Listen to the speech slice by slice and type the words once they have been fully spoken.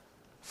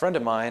friend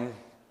of mine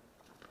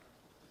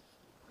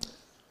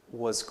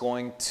was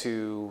going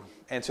to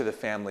enter the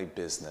family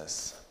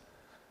business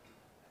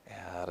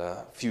at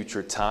a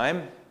future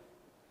time.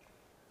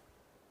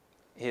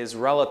 His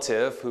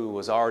relative, who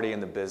was already in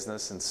the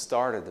business and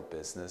started the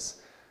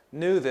business,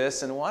 knew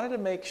this and wanted to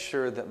make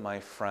sure that my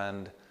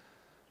friend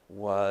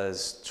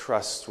was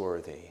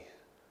trustworthy,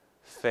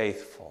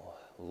 faithful,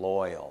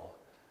 loyal,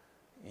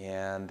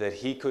 and that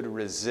he could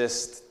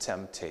resist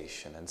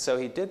temptation. And so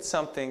he did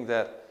something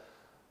that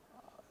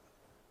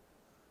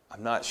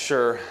I'm not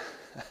sure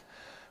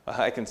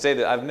I can say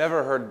that I've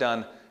never heard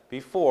done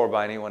before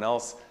by anyone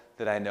else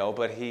that I know,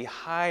 but he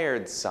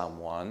hired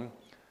someone,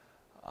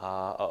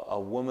 a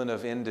woman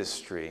of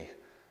industry,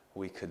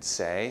 we could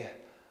say,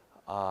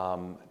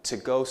 to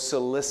go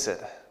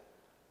solicit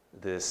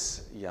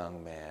this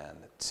young man,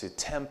 to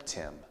tempt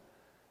him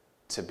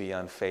to be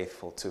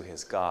unfaithful to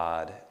his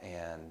God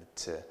and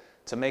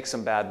to make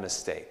some bad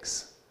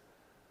mistakes.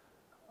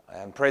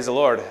 And praise the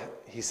Lord,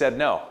 he said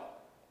no.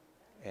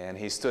 And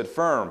he stood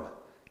firm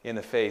in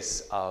the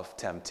face of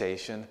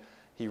temptation.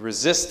 He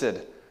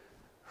resisted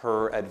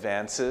her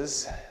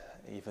advances,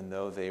 even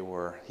though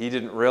he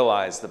didn't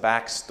realize the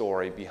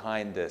backstory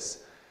behind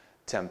this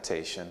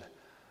temptation.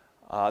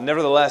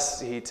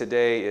 Nevertheless, he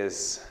today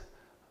is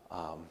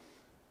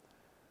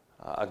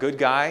a good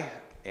guy,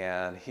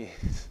 and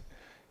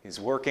he's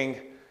working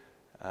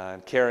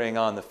and carrying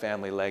on the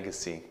family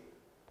legacy.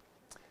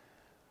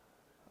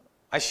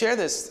 I share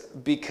this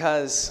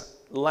because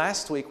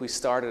last week we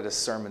started a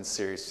sermon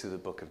series through the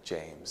book of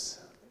James.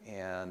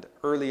 And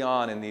early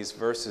on in these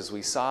verses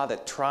we saw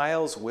that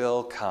trials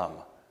will come.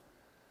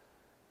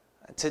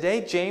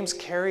 Today James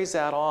carries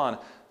that on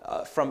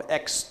from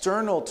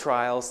external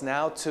trials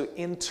now to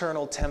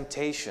internal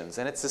temptations.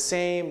 And it's the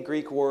same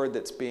Greek word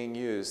that's being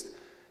used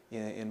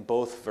in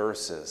both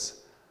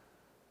verses.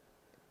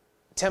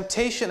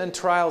 Temptation and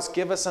trials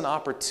give us an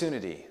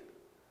opportunity.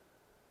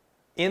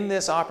 In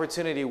this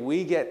opportunity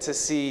we get to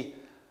see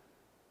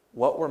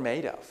what we're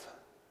made of.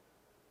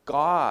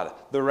 God,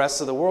 the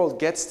rest of the world,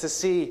 gets to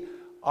see,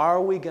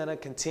 are we going to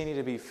continue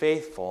to be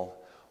faithful,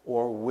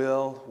 or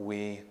will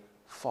we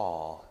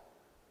fall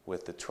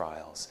with the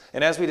trials?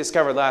 And as we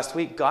discovered last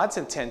week, God's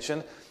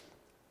intention,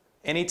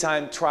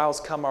 anytime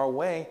trials come our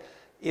way,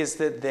 is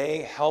that they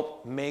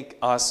help make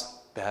us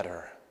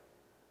better.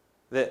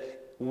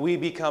 That we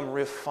become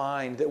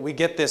refined, that we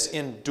get this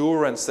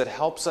endurance that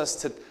helps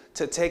us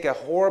to take a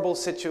horrible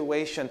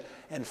situation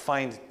and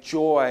find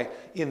joy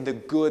in the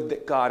good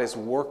that God is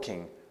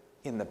working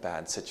in the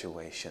bad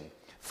situation.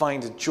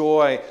 Find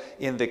joy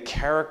in the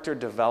character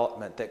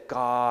development that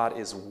God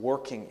is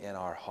working in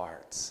our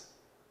hearts.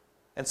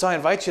 And so I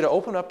invite you to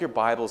open up your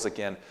Bibles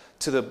again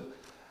to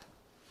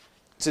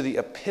the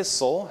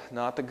epistle,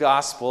 not the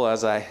gospel,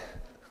 as I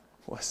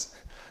was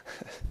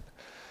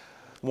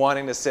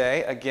wanting to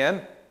say.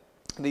 Again,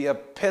 the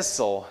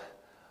epistle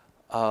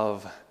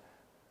of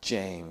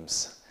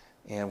James.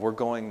 And we're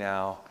going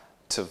now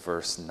to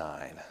verse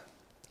 9.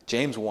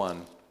 James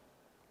 1,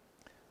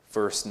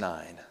 verse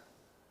 9.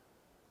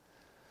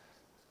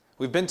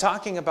 We've been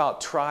talking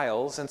about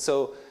trials, and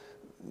so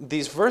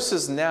these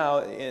verses now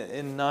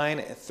in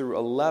 9 through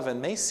 11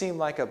 may seem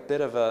like a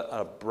bit of an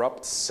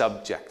abrupt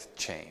subject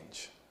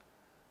change.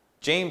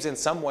 James in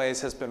some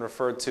ways has been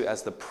referred to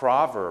as the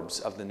Proverbs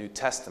of the New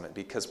Testament,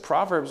 because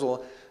Proverbs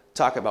will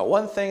talk about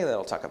one thing and then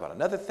it'll talk about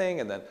another thing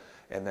and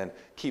then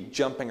keep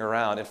jumping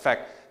around. In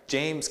fact,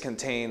 James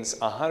contains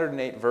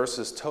 108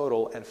 verses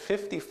total, and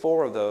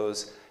 54 of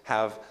those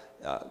have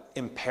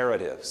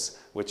imperatives,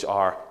 which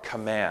are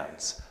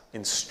commands,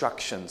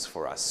 instructions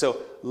for us.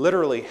 So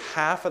literally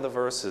half of the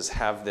verses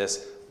have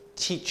this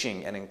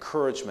teaching and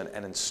encouragement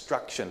and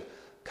instruction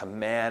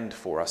command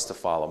for us to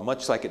follow,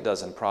 much like it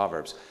does in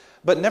Proverbs.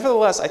 But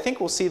nevertheless, I think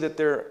we'll see that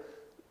there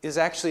is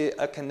actually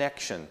a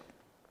connection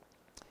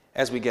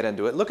as we get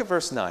into it. Look at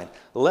verse 9.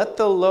 Let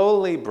the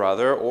lowly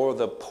brother or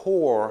the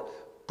poor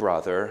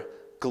brother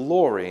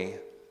glory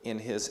in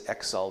his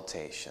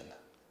exaltation.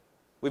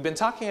 We've been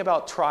talking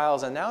about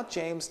trials, and now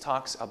James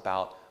talks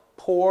about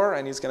poor,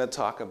 and he's going to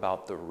talk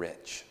about the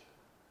rich.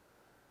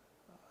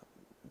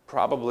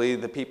 Probably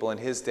the people in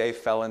his day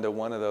fell into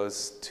one of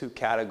those two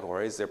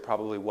categories. There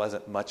probably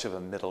wasn't much of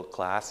a middle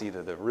class,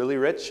 either the really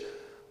rich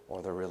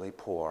or the really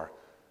poor.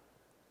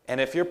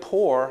 And if you're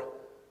poor,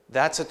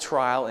 that's a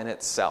trial in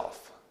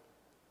itself.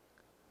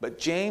 But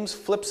James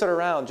flips it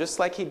around, just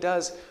like he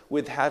does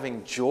with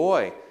having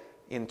joy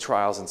in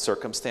trials and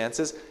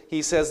circumstances.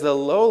 He says the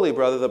lowly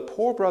brother, the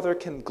poor brother,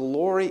 can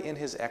glory in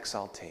his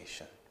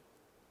exaltation.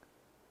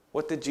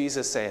 What did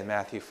Jesus say in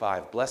Matthew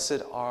 5?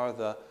 Blessed are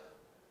the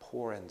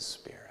poor in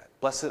spirit.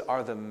 Blessed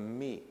are the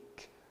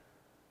meek.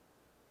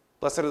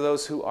 Blessed are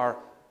those who are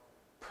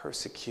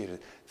persecuted.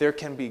 There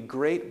can be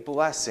great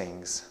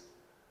blessings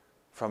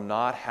from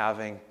not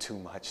having too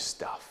much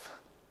stuff.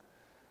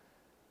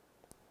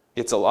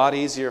 It's a lot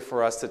easier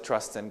for us to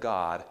trust in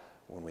God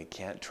when we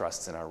can't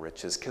trust in our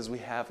riches, because we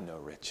have no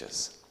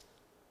riches.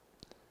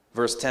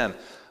 Verse 10,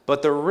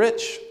 but the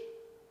rich,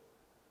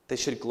 they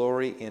should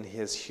glory in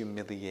his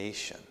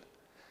humiliation,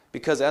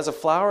 because as a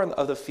flower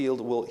of the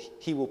field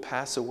he will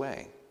pass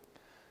away.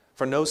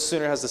 For no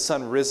sooner has the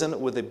sun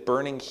risen with a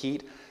burning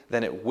heat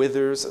than it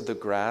withers the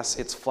grass,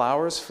 its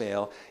flowers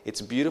fail,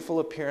 its beautiful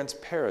appearance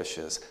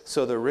perishes,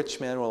 so the rich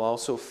man will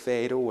also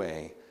fade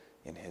away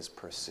in his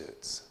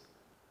pursuits.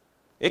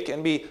 It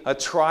can be a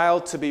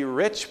trial to be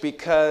rich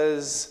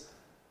because,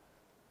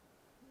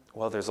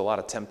 well, there's a lot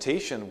of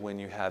temptation when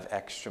you have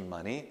extra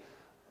money,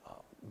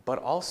 but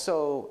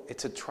also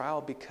it's a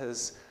trial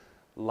because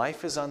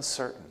life is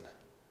uncertain.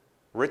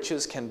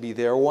 Riches can be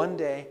there one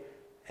day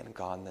and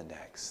gone the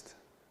next.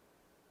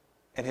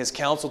 And his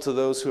counsel to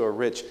those who are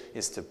rich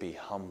is to be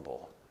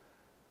humble,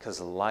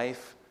 because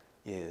life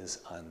is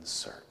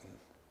uncertain.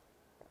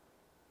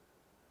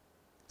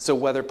 So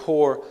whether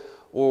poor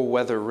or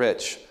whether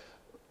rich,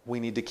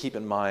 we need to keep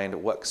in mind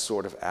what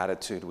sort of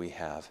attitude we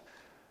have.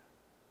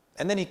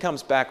 And then he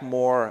comes back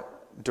more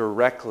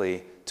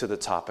directly to the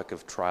topic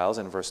of trials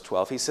in verse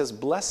 12. He says,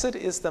 "Blessed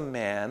is the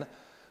man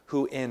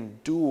who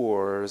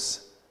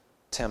endures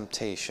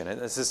temptation."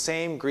 And it's the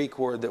same Greek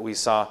word that we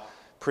saw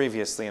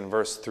previously in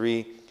verse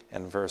 3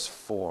 and verse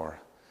 4,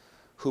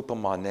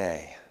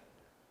 hupomone,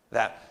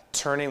 that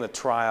turning the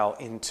trial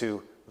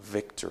into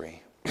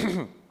victory.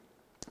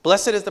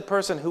 Blessed is the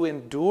person who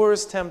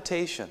endures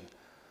temptation,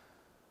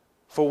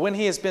 for when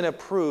he has been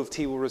approved,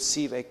 he will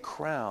receive a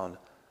crown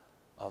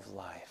of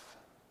life.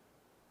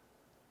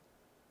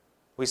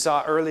 We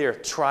saw earlier,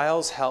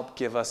 trials help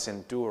give us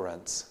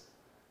endurance.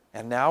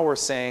 And now we're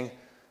saying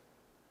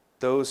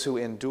those who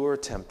endure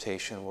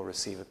temptation will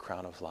receive a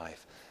crown of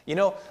life. You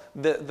know,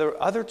 the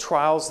other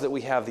trials that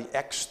we have, the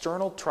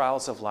external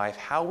trials of life,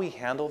 how we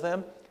handle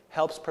them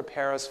helps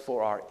prepare us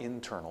for our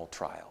internal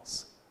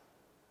trials.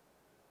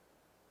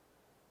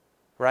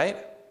 Right?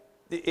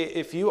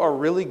 If you are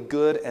really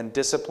good and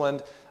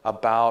disciplined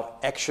about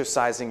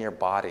exercising your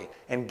body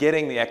and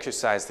getting the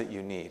exercise that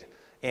you need,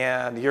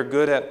 and you're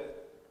good at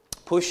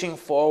pushing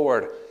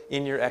forward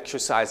in your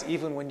exercise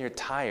even when you're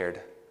tired,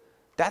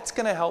 that's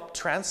going to help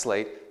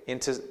translate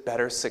into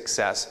better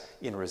success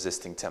in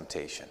resisting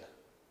temptation.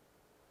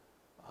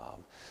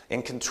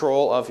 In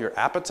control of your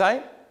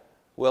appetite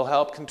will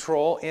help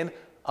control in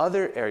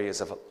other areas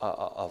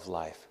of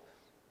life.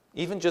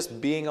 Even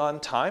just being on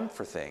time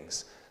for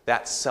things,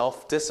 that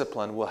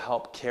self-discipline will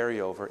help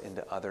carry over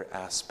into other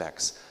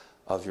aspects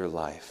of your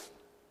life.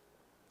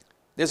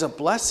 There's a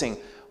blessing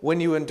when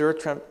you endure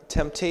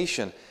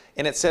temptation.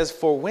 And it says,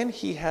 for when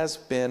he has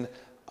been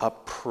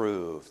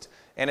approved.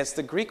 And it's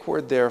the Greek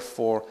word there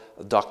for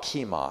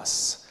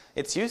dokimos.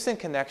 It's used in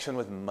connection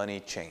with money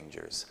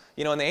changers.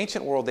 You know, in the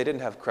ancient world, they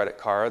didn't have credit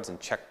cards and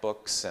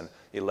checkbooks and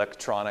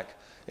electronic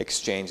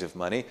exchange of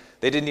money.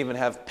 They didn't even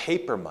have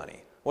paper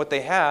money. What they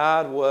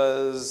had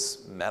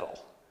was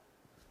metal.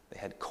 They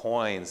had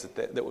coins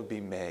that would be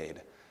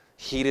made,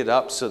 heated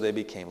up so they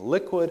became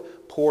liquid,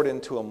 poured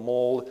into a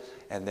mold,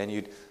 and then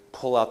you'd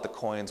pull out the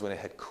coins when it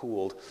had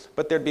cooled.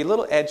 But there'd be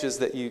little edges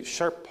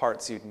sharp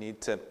parts you'd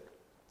need to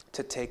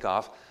take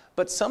off.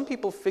 But some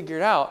people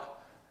figured out,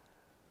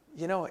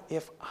 you know,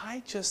 if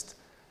I just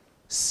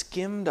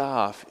shaved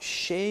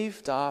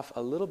off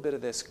a little bit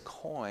of this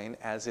coin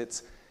as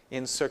it's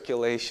in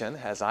circulation,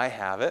 as I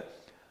have it,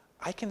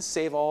 I can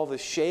save all the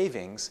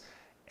shavings,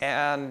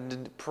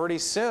 and pretty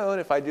soon,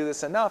 if I do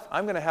this enough,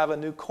 I'm going to have a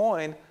new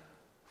coin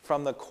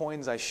from the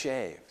coins I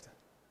shaved.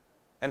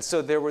 And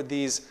so there were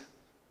these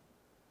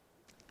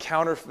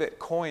counterfeit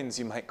coins,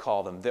 you might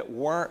call them, that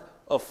weren't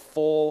of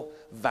full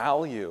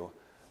value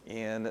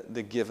in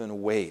the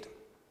given weight.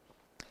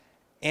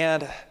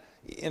 And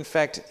in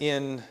fact,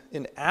 in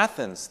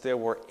Athens, there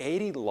were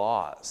 80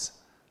 laws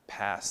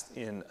passed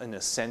in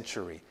a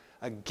century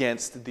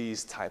against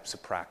these types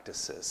of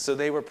practices. So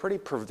they were pretty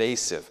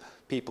pervasive,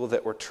 people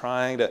that were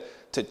trying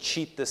to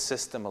cheat the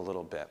system a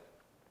little bit.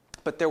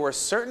 But there were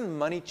certain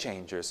money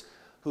changers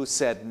who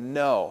said,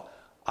 no,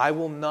 I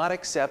will not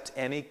accept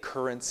any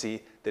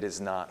currency that is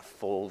not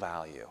full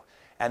value.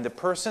 And the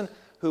person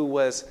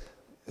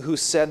who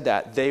said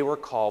that, they were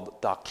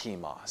called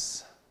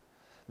dokimos.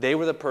 They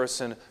were the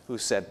person who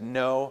said,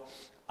 no,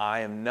 I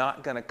am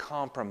not going to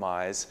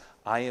compromise.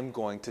 I am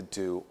going to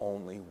do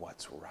only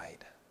what's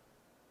right.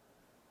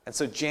 And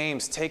so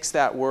James takes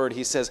that word.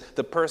 He says,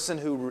 the person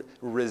who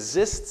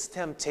resists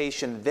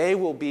temptation, they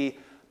will be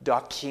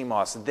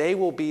dokimos. They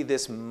will be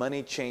this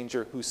money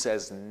changer who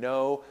says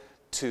no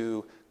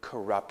to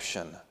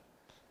corruption.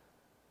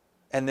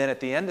 And then at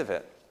the end of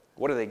it,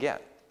 what do they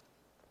get?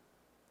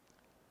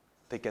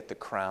 They get the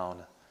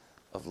crown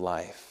of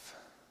life.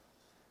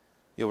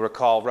 You'll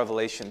recall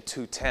Revelation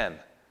 2:10.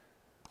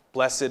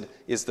 Blessed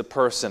is the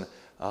person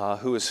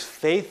who is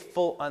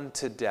faithful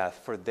unto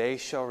death, for they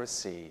shall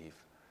receive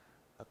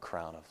a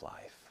crown of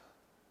life.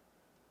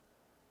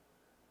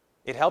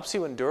 It helps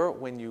you endure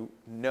when you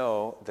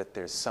know that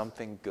there's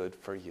something good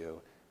for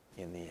you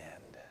in the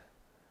end.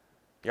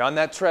 You're on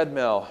that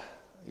treadmill.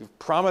 You've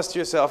promised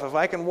yourself, if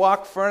I can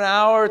walk for an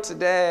hour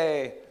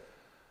today,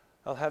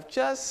 I'll have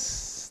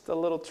just a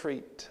little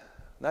treat.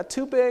 Not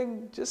too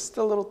big, just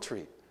a little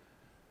treat.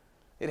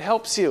 It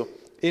helps you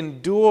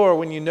endure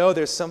when you know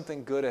there's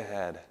something good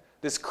ahead.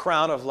 This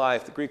crown of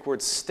life, the Greek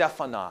word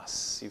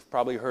Stephanos, you've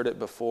probably heard it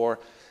before.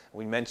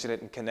 We mention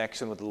it in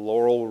connection with the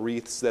laurel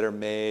wreaths that are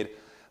made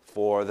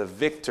for the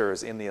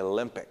victors in the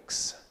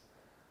Olympics.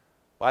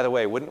 By the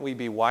way, wouldn't we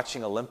be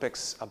watching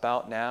Olympics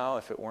about now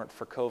if it weren't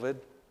for COVID?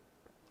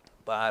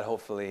 But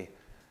hopefully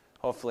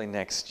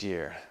next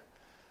year.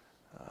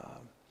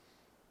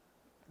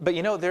 But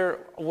you know, there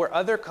were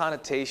other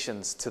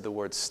connotations to the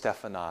word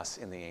Stephanos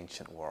in the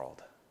ancient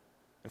world.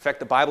 In fact,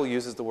 the Bible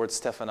uses the word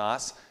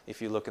Stephanos.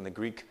 If you look in the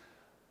Greek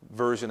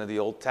version of the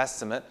Old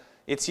Testament,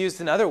 it's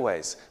used in other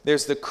ways.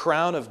 There's the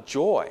crown of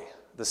joy,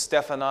 the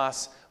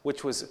Stephanos,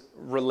 which was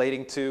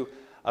relating to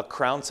a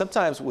crown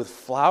sometimes with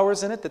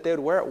flowers in it that they would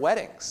wear at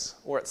weddings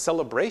or at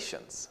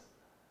celebrations.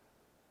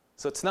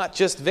 So it's not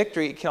just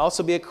victory, it can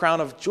also be a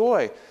crown of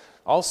joy.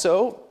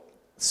 Also,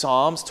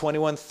 Psalms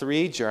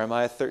 21:3,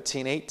 Jeremiah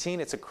 13:18,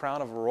 it's a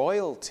crown of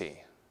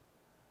royalty.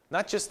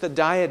 Not just the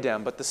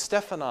diadem, but the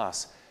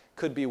Stephanos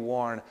could be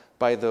worn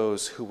by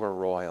those who were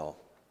royal.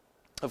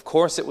 Of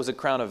course, it was a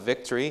crown of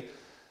victory,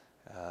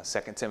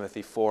 2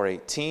 Timothy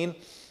 4:18,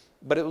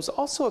 but it was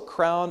also a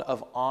crown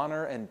of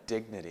honor and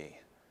dignity.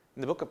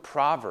 In the book of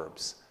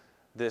Proverbs,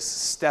 this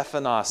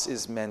Stephanos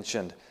is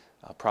mentioned.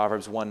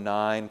 Proverbs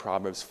 1:9,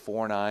 Proverbs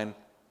 4:9.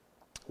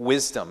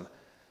 Wisdom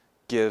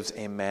gives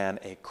a man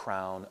a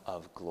crown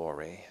of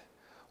glory.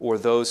 Or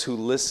those who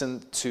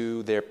listen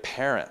to their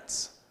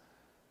parents,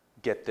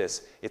 get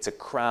this, it's a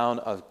crown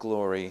of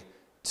glory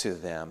to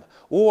them.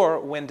 Or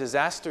when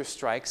disaster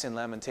strikes in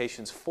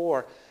Lamentations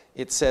 4,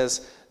 it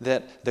says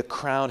that the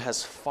crown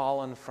has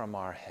fallen from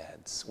our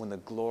heads when the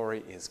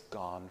glory is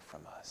gone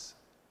from us.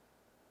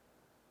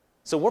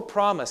 So we're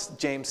promised,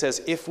 James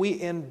says, if we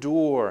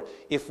endure,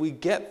 if we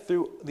get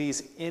through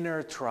these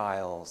inner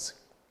trials,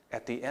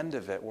 at the end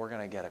of it, we're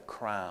going to get a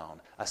crown,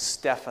 a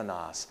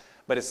Stephanos.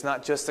 But it's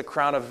not just a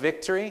crown of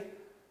victory,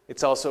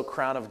 it's also a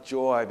crown of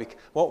joy.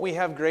 Won't we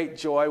have great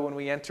joy when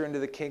we enter into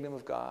the kingdom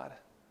of God?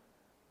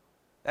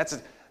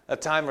 That's a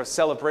time of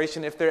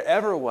celebration if there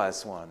ever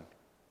was one.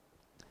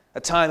 A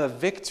time of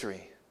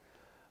victory.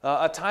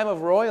 A time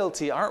of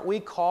royalty. Aren't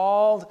we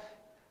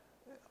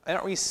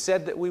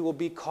said that we will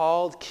be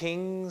called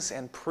kings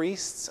and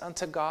priests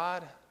unto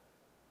God?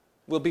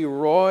 We'll be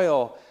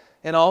royal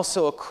and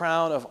also a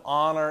crown of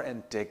honor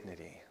and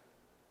dignity.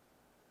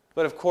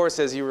 But of course,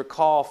 as you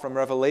recall from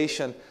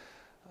Revelation,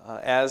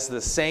 as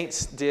the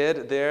saints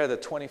did there, the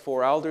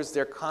 24 elders,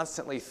 they're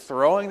constantly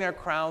throwing their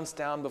crowns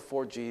down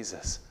before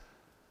Jesus.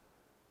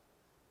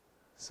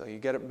 So you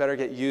better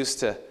get used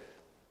to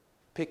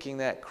picking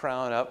that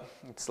crown up.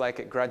 It's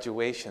like at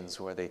graduations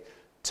where they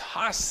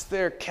toss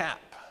their cap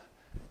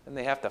and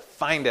they have to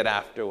find it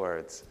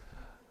afterwards.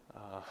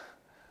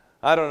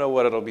 I don't know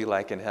what it'll be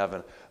like in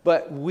heaven.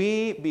 But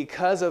we,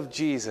 because of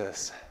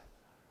Jesus,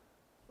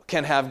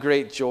 can have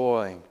great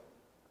joy.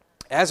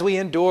 As we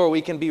endure,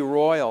 we can be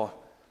royal.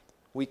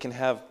 We can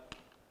have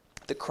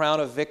the crown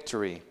of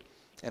victory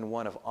and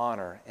one of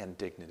honor and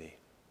dignity.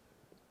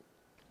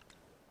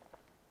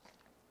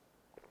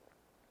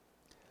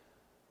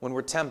 When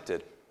we're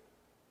tempted,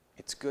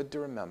 it's good to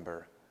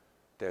remember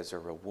there's a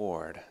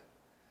reward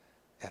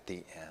at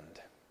the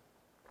end.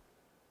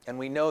 And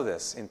we know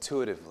this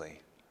intuitively.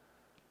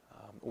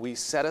 We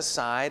set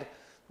aside,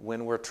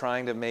 when we're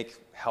trying to make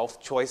health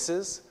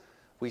choices,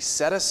 we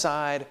set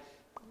aside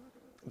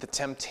the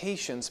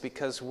temptations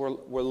because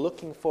we're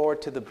looking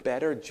forward to the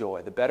better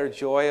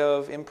joy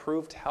of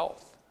improved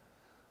health.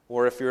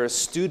 Or if you're a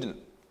student,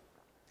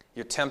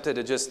 you're tempted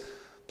to just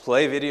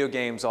play video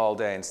games all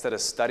day instead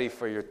of study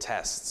for your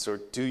tests or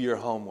do your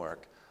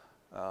homework.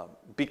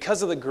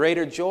 Because of the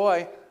greater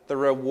joy, the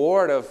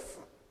reward of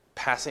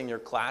passing your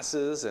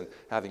classes and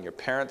having your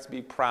parents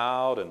be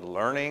proud and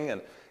learning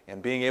and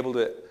being able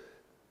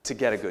to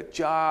get a good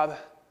job,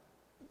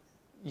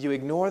 you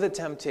ignore the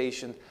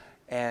temptation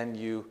and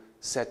you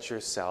set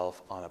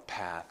yourself on a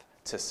path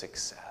to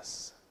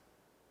success.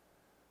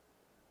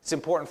 It's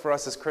important for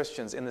us as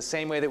Christians, in the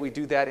same way that we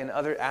do that in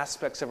other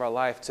aspects of our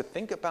life, to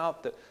think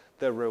about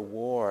the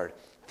reward.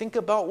 Think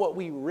about what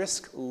we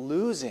risk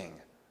losing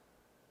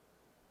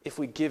if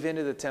we give in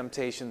to the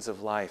temptations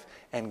of life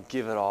and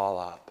give it all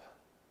up.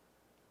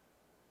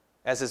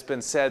 As has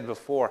been said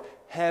before,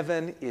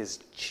 heaven is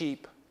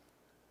cheap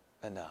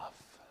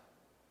enough.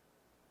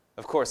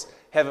 Of course,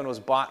 heaven was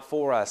bought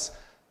for us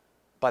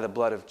by the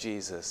blood of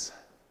Jesus.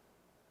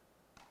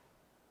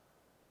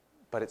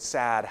 But it's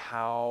sad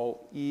how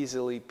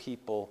easily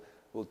people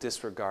will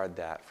disregard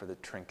that for the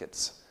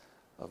trinkets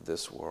of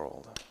this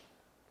world.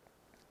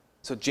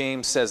 So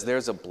James says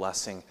there's a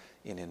blessing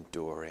in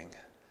enduring.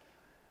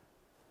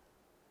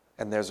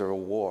 And there's a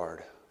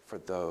reward for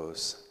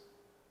those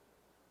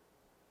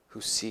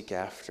who seek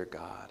after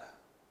God,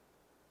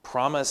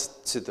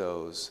 promised to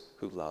those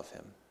who love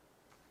him.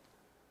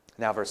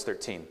 Now verse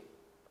 13.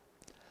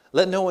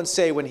 Let no one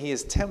say when he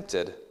is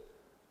tempted,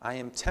 I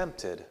am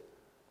tempted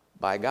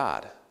by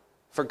God.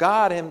 For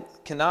God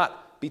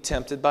cannot be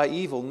tempted by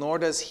evil, nor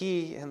does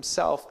he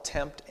himself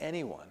tempt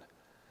anyone.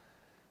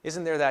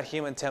 Isn't there that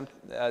human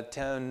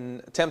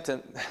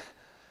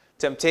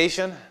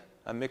temptation?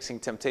 I'm mixing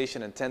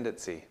temptation and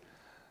tendency.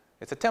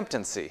 It's a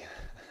temptancy.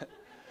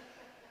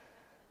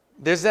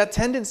 There's that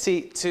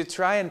tendency to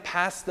try and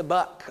pass the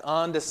buck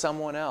on to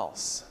someone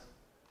else.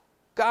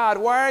 God,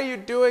 why are you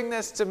doing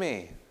this to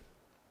me?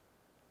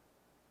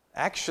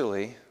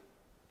 Actually,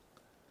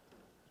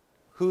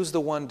 who's the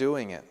one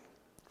doing it?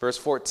 Verse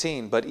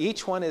 14, but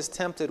each one is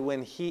tempted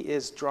when he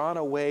is drawn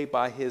away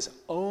by his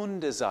own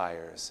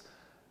desires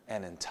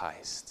and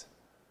enticed.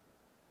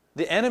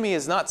 The enemy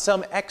is not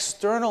some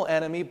external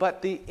enemy,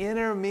 but the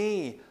inner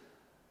me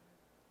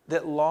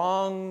that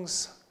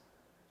longs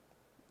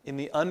in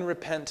the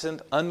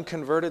unrepentant,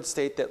 unconverted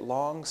state that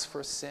longs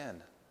for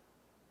sin.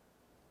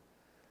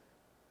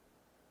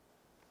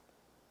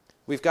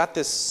 We've got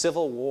this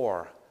civil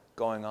war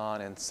going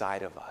on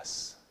inside of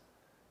us.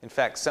 In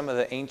fact, some of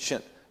the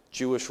ancient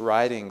Jewish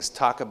writings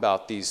talk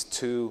about these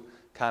two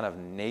kind of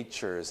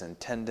natures and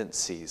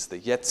tendencies, the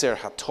Yetzer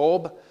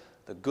HaTov,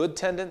 the good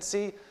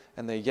tendency,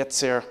 and the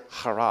Yetzer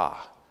Hara,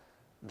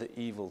 the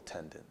evil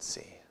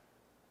tendency.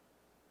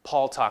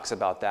 Paul talks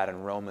about that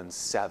in Romans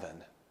 7,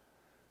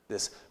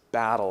 this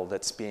battle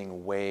that's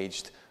being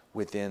waged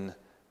within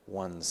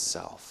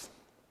oneself.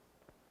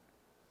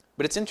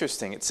 But it's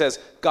interesting. It says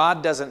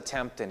God doesn't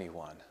tempt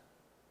anyone.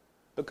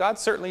 But God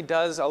certainly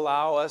does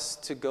allow us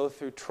to go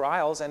through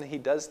trials, and he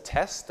does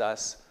test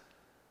us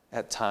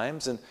at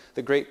times. And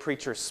the great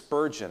preacher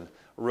Spurgeon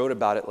wrote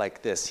about it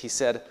like this. He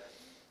said,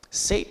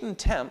 Satan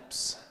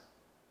tempts,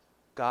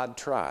 God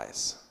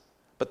tries.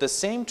 But the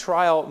same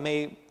trial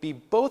may be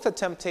both a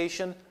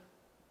temptation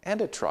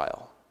and a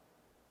trial.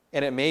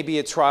 And it may be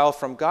a trial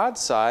from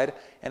God's side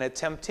and a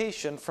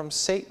temptation from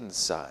Satan's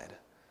side.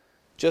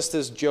 Just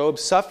as Job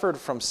suffered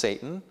from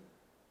Satan,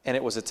 and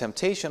it was a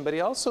temptation, but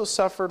he also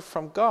suffered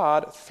from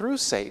God through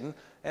Satan,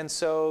 and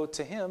so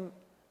to him,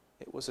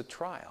 it was a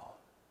trial.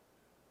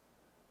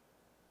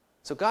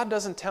 So God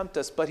doesn't tempt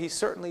us, but he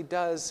certainly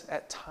does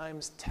at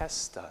times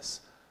test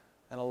us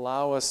and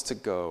allow us to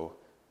go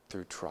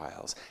through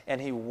trials.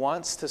 And he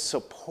wants to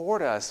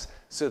support us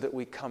so that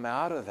we come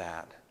out of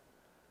that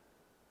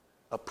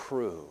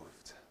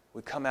approved.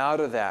 We come out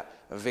of that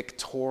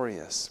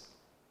victorious.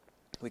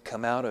 We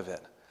come out of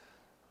it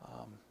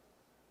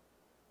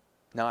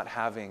not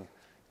having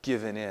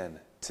given in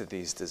to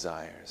these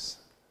desires.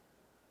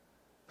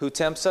 Who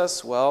tempts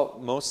us? Well,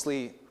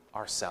 mostly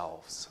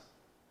ourselves.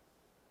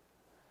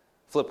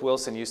 Flip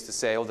Wilson used to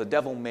say, the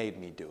devil made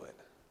me do it.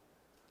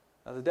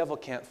 Now, the devil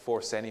can't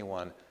force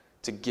anyone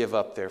to give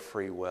up their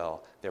free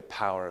will, their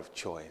power of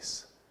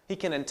choice. He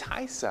can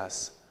entice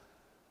us,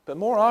 but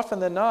more often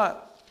than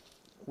not,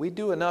 we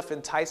do enough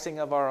enticing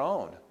of our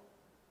own.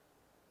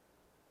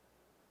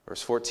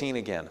 Verse 14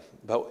 again,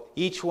 but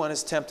each one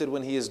is tempted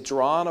when he is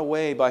drawn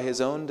away by his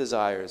own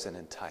desires and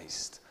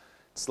enticed.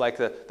 It's like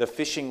the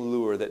fishing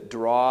lure that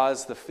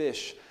draws the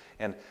fish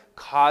and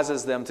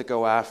causes them to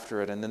go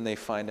after it, and then they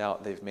find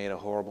out they've made a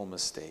horrible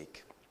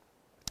mistake.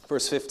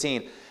 Verse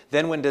 15,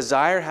 then when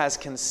desire has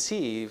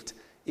conceived,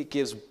 it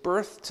gives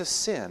birth to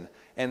sin,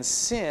 and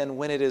sin,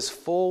 when it is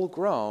full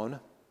grown,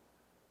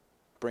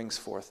 brings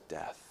forth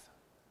death.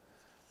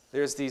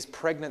 There's these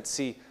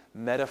pregnancy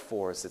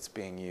metaphors that's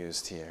being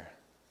used here.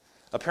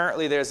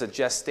 Apparently there's a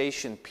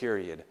gestation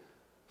period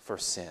for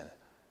sin.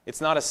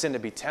 It's not a sin to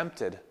be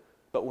tempted,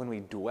 but when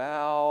we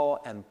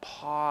dwell and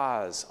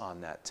pause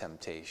on that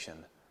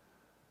temptation,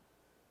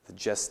 the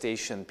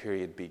gestation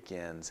period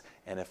begins,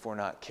 and if we're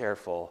not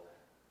careful,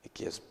 it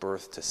gives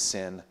birth to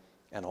sin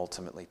and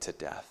ultimately to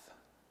death.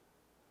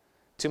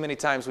 Too many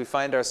times we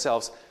find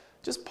ourselves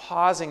just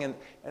pausing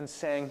and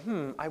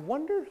saying, I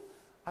wonder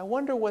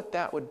what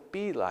that would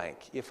be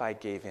like if I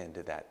gave in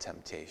to that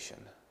temptation.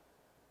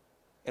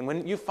 And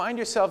when you find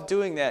yourself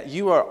doing that,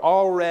 you are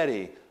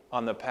already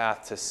on the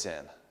path to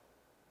sin.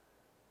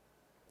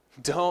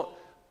 Don't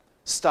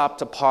stop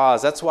to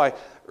pause. That's why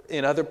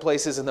in other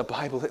places in the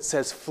Bible it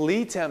says,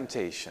 flee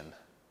temptation.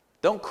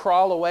 Don't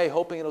crawl away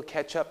hoping it'll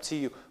catch up to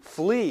you.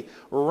 Flee,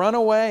 run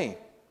away.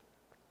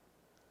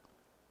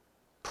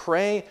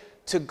 Pray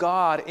to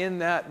God in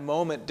that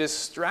moment.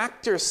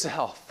 Distract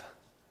yourself.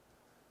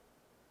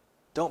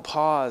 Don't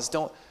pause.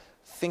 Don't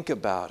think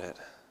about it.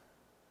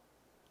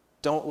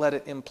 Don't let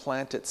it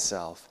implant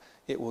itself.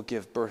 It will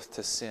give birth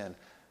to sin,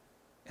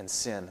 and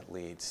sin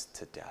leads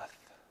to death.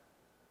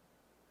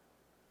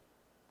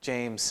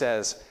 James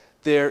says,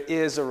 there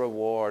is a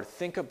reward.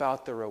 Think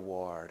about the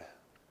reward.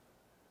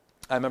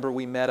 I remember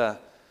we met a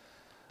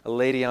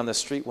lady on the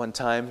street one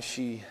time.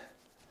 She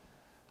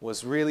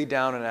was really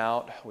down and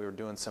out. We were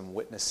doing some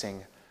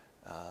witnessing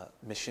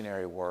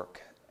missionary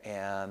work,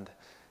 and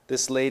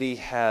this lady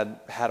had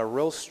a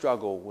real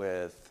struggle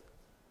with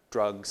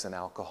drugs and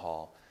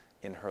alcohol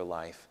in her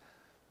life.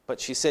 But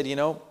she said,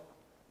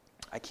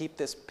 I keep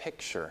this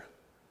picture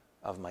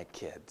of my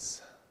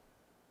kids,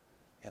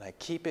 and I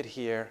keep it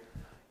here,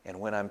 and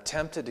when I'm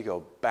tempted to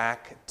go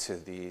back to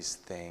these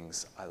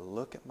things, I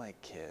look at my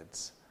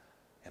kids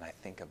and I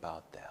think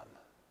about them.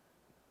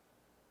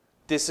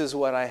 This is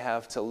what I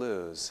have to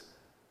lose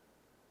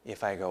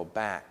if I go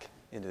back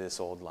into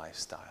this old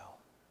lifestyle.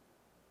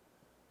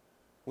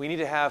 We need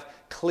to have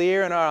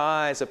clear in our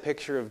eyes a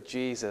picture of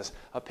Jesus,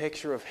 a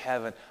picture of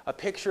heaven, a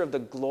picture of the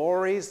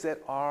glories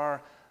that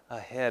are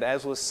ahead.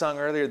 As was sung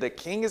earlier, the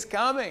King is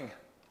coming.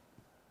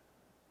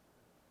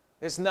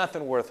 There's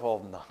nothing worth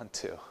holding on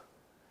to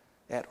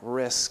at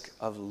risk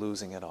of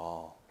losing it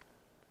all.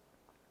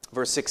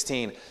 Verse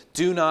 16,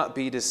 do not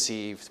be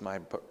deceived, my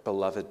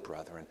beloved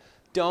brethren.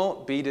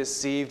 Don't be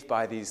deceived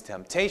by these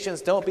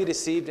temptations. Don't be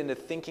deceived into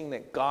thinking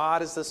that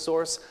God is the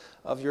source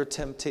of your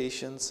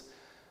temptations.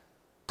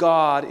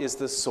 God is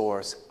the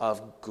source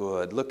of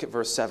good. Look at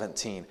verse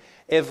 17.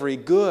 Every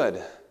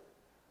good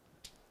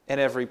and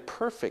every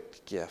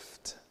perfect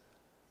gift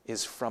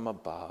is from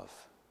above.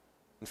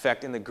 In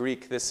fact, in the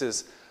Greek, this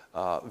is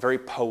very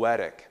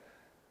poetic.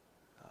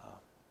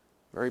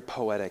 Very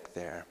poetic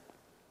there.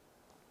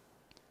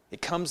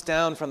 It comes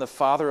down from the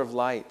Father of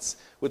lights,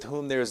 with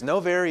whom there is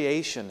no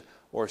variation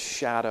or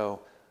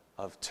shadow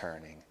of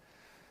turning.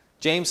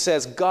 James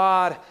says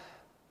God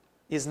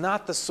is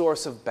not the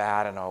source of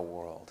bad in our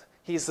world.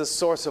 He's the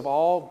source of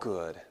all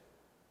good.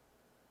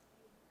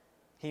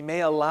 He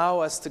may allow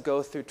us to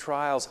go through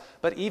trials,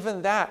 but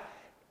even that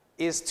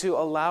is to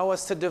allow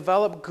us to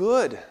develop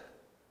good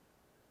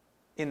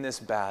in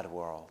this bad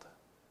world,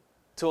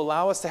 to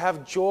allow us to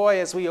have joy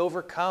as we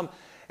overcome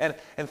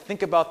and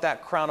think about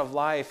that crown of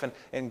life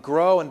and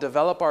grow and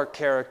develop our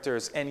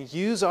characters and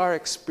use our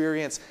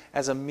experience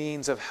as a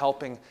means of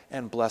helping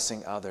and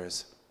blessing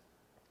others.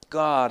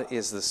 God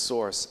is the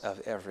source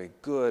of every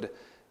good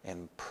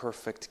and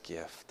perfect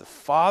gift. The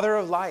Father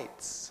of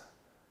lights.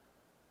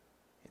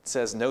 It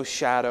says no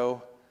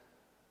shadow,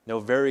 no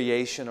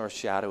variation or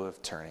shadow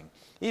of turning.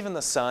 Even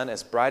the sun,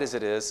 as bright as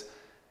it is,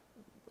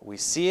 we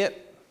see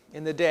it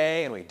in the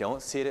day and we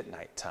don't see it at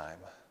nighttime.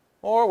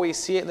 Or we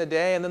see it in the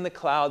day and then the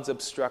clouds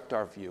obstruct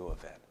our view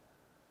of it.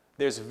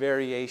 There's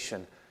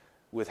variation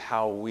with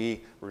how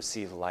we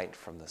receive light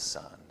from the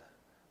sun.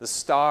 The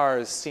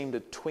stars seem to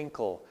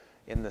twinkle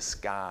in the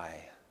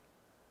sky.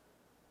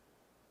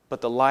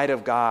 But the light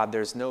of God,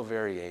 there's no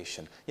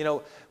variation. You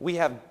know, we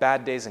have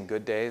bad days and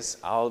good days.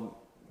 I'll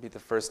be the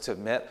first to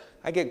admit,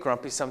 I get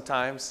grumpy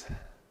sometimes.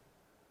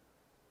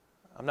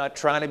 I'm not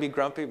trying to be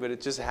grumpy, but it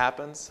just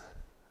happens.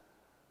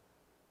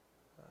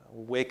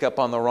 Wake up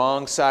on the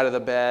wrong side of the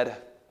bed.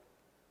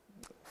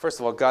 First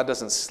of all, God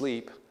doesn't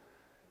sleep.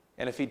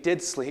 And if he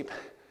did sleep,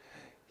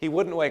 he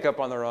wouldn't wake up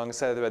on the wrong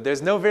side of the bed.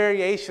 There's no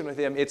variation with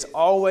him. It's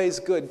always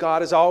good.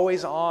 God is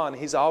always on.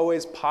 He's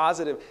always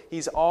positive.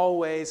 He's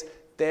always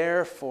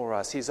there for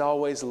us. He's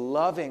always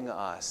loving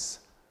us.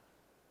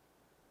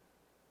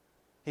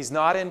 He's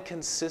not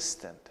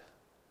inconsistent.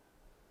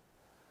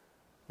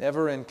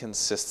 Never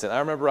inconsistent. I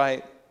remember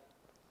I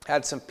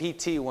had some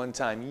PT one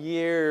time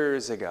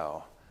years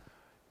ago,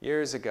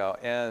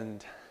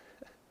 and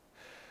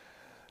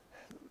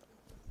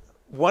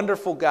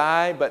wonderful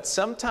guy, but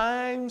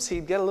sometimes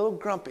he'd get a little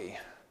grumpy.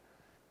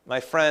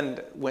 My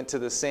friend went to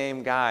the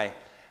same guy,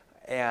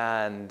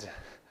 and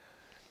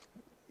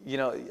you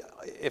know,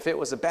 if it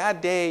was a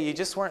bad day, you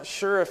just weren't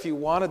sure if you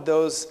wanted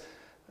those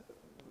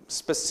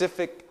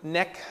specific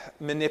neck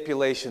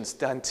manipulations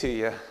done to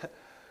you.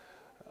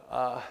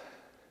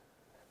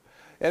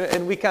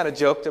 And we kind of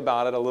joked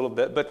about it a little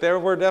bit, but there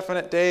were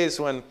definite days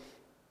when,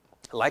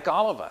 like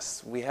all of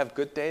us, we have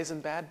good days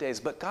and bad days.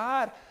 But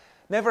God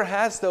never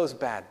has those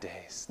bad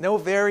days. No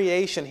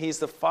variation. He's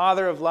the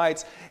Father of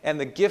lights, and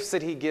the gifts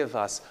that he gives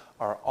us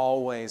are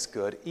always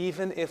good,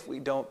 even if we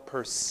don't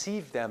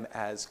perceive them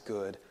as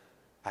good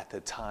at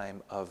the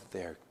time of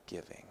their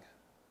giving.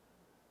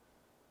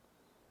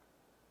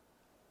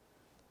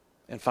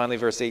 And finally,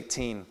 verse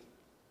 18.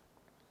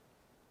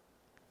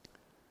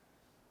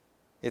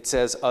 It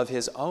says, of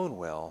his own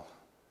will,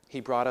 he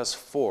brought us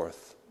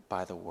forth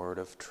by the word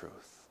of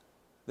truth.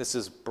 This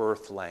is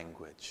birth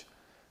language.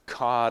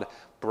 God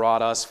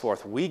brought us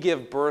forth. We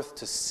give birth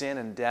to sin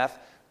and death.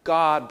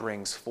 God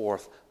brings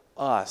forth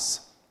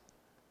us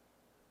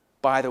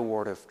by the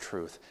word of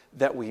truth,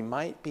 that we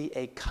might be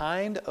a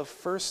kind of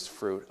first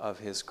fruit of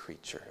his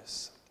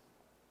creatures.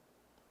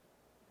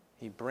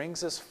 He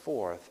brings us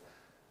forth.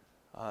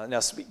 Now,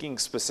 speaking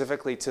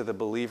specifically to the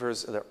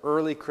believers, the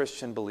early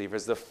Christian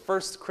believers, the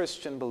first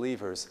Christian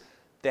believers,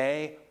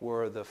 they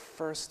were the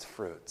first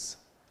fruits.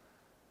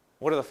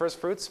 What are the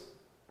first fruits?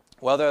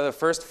 Well, they're the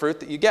first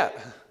fruit that you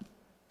get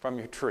from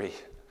your tree.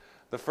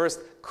 The first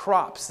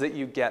crops that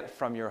you get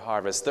from your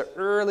harvest. The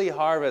early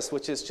harvest,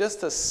 which is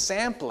just a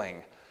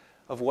sampling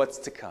of what's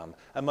to come.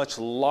 A much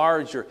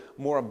larger,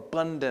 more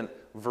abundant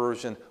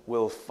version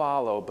will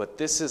follow, but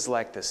this is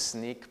like the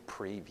sneak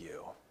preview.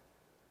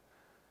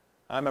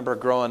 I remember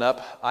growing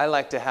up, I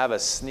liked to have a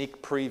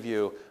sneak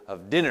preview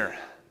of dinner.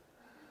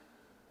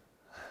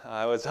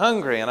 I was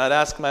hungry, and I'd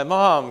ask my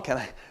mom, can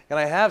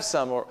I have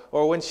some?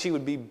 Or when she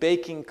would be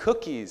baking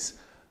cookies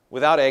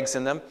without eggs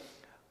in them,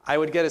 I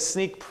would get a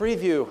sneak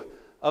preview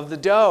of the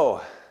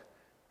dough.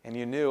 And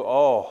you knew,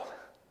 oh,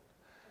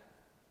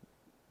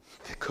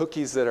 the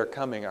cookies that are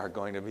coming are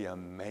going to be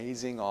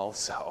amazing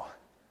also.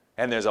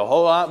 And there's a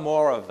whole lot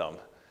more of them.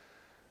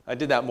 I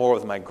did that more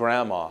with my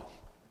grandma.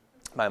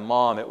 My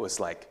mom, it was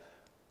like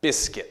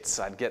biscuits.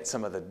 I'd get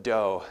some of the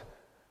dough.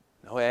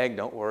 No egg,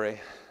 don't worry.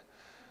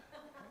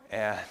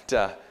 And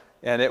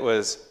it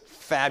was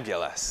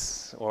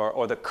fabulous.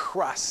 Or the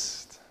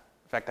crust.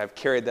 In fact, I've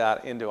carried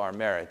that into our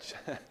marriage.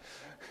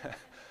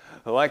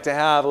 I like to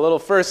have a little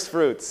first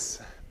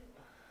fruits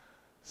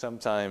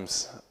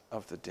sometimes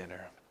of the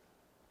dinner.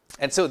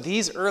 And so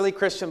these early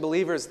Christian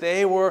believers,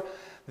 they were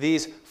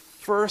these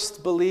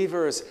first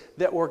believers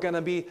that were going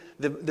to be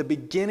the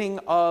beginning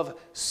of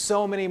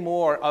so many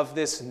more of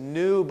this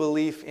new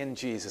belief in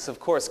Jesus. Of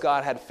course,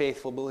 God had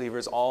faithful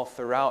believers all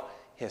throughout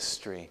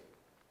history.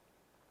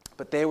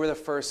 But they were the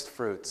first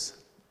fruits.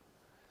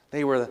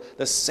 They were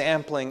the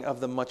sampling of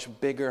the much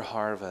bigger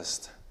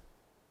harvest.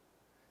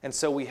 And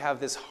so we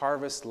have this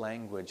harvest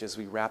language as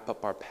we wrap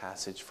up our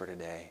passage for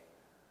today.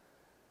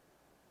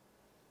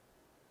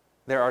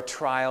 There are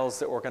trials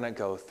that we're going to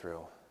go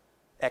through.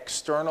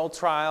 External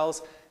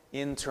trials,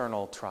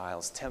 internal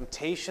trials,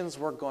 temptations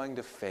we're going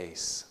to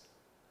face.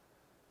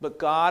 But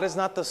God is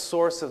not the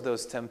source of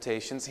those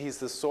temptations. He's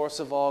the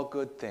source of all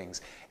good things.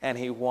 And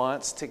He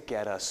wants to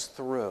get us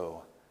through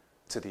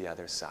to the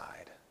other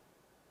side.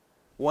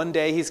 One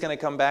day He's going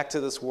to come back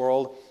to this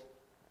world,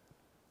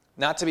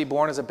 not to be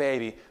born as a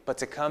baby, but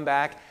to come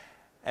back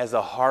as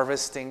a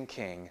harvesting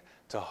king,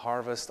 to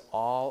harvest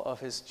all of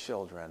His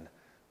children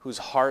whose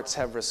hearts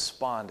have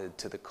responded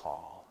to the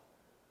call.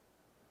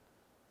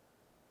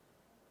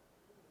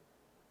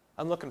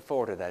 I'm looking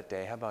forward to that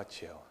day. How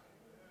about you?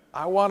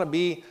 I want to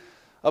be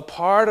a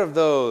part of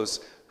those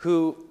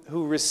who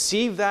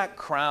receive that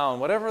crown,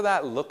 whatever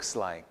that looks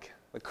like.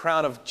 The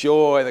crown of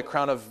joy, the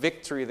crown of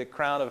victory, the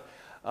crown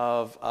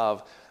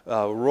of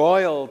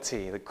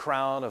royalty, the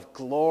crown of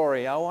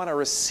glory. I want to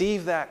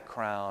receive that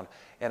crown,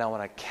 and I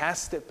want to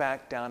cast it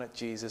back down at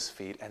Jesus'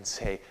 feet and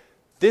say,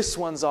 this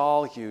one's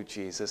all you,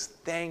 Jesus.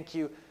 Thank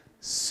you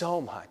so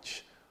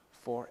much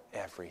for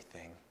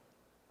everything.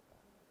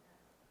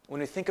 When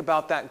we think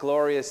about that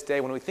glorious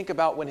day, when we think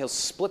about when He'll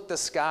split the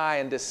sky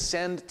and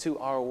descend to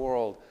our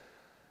world,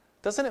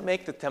 doesn't it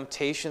make the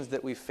temptations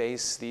that we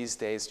face these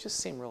days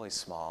just seem really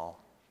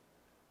small?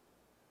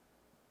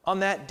 On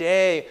that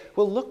day,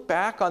 we'll look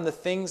back on the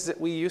things that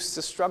we used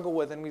to struggle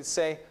with and we'd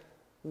say,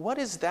 what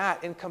is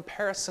that in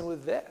comparison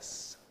with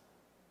this?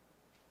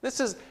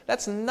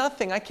 That's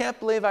nothing. I can't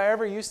believe I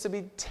ever used to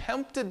be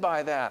tempted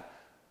by that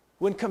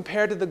when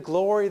compared to the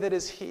glory that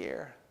is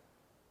here.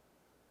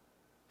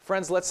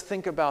 Friends, let's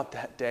think about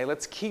that day.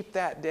 Let's keep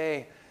that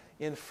day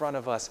in front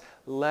of us.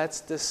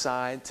 Let's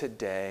decide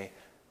today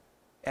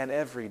and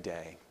every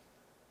day,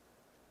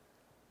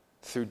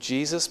 through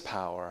Jesus'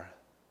 power,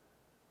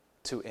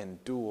 to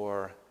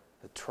endure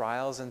the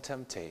trials and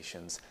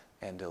temptations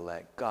and to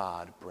let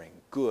God bring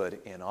good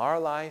in our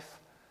life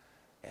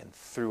and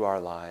through our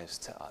lives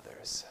to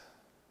others.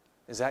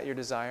 Is that your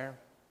desire?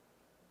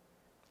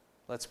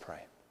 Let's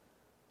pray.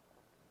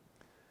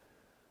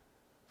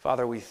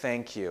 Father, we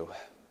thank You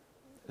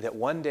that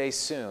one day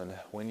soon,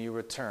 when You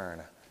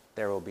return,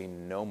 there will be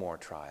no more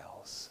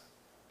trials,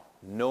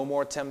 no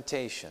more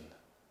temptation.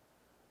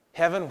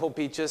 Heaven will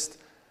be just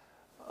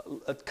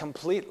a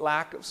complete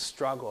lack of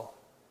struggle,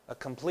 a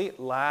complete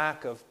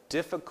lack of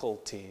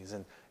difficulties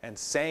and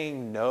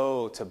saying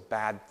no to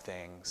bad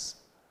things.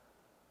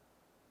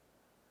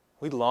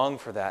 We long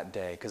for that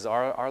day because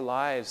our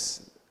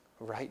lives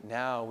right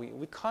now,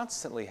 we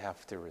constantly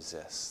have to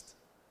resist.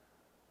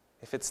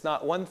 If it's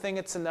not one thing,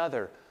 it's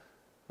another.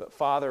 But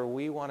Father,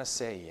 we want to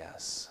say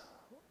yes.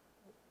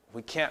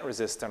 We can't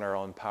resist on our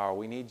own power.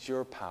 We need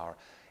Your power.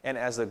 And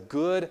as a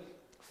good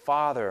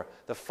Father,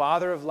 the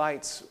Father of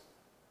lights,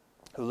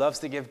 who loves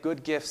to give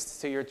good gifts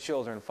to Your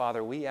children,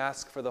 Father, we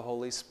ask for the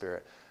Holy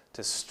Spirit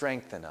to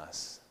strengthen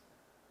us,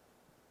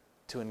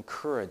 to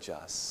encourage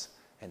us,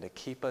 and to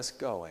keep us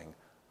going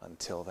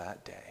until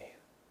that day.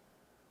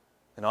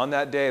 And on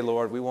that day,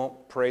 Lord, we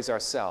won't praise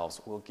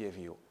ourselves. We'll give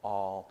You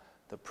all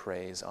the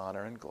praise,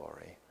 honor, and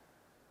glory.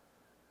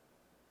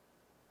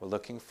 We're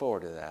looking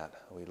forward to that.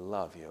 We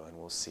love You, and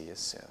we'll see You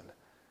soon.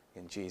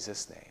 In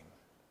Jesus' name,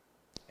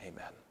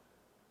 amen.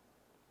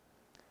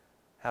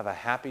 Have a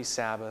happy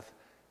Sabbath,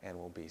 and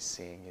we'll be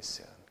seeing you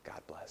soon.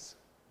 God bless.